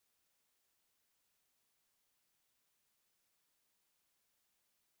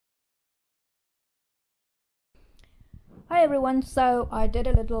Hi everyone, so I did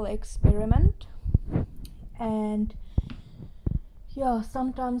a little experiment and yeah,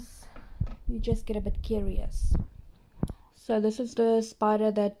 sometimes you just get a bit curious. So this is the spider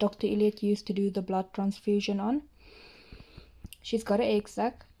that Dr. Elliot used to do the blood transfusion on. She's got an egg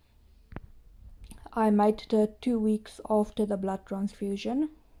sac. I mated her 2 weeks after the blood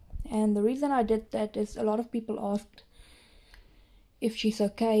transfusion, and the reason I did that is a lot of people asked if she's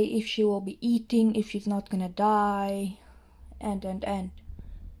okay, if she will be eating, if she's not gonna die, and.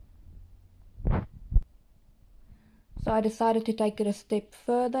 So I decided to take it a step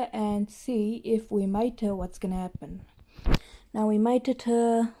further and see if we mate her, what's gonna happen. Now we mated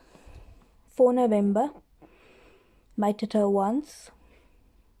her for November, mated her once.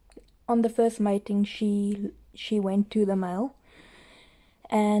 On the first mating she went to the male,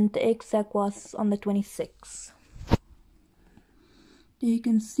 and the egg sac was on the 26th. There you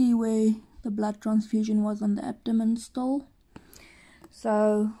can see where the blood transfusion was on the abdomen still.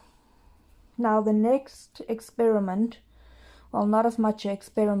 So now the next experiment, well, not as much an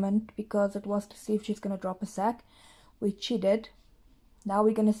experiment because it was to see if she's going to drop a sac, which she did. Now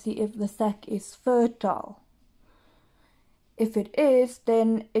we're going to see if the sac is fertile. If it is,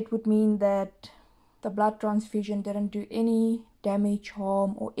 then it would mean that the blood transfusion didn't do any damage,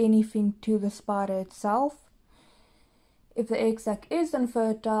 harm, or anything to the spider itself. If the egg sac is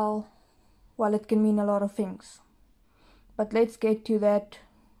infertile, well, it can mean a lot of things. But let's get to that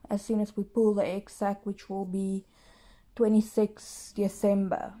as soon as we pull the egg sac, which will be 26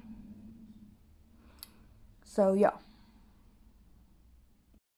 December. So yeah.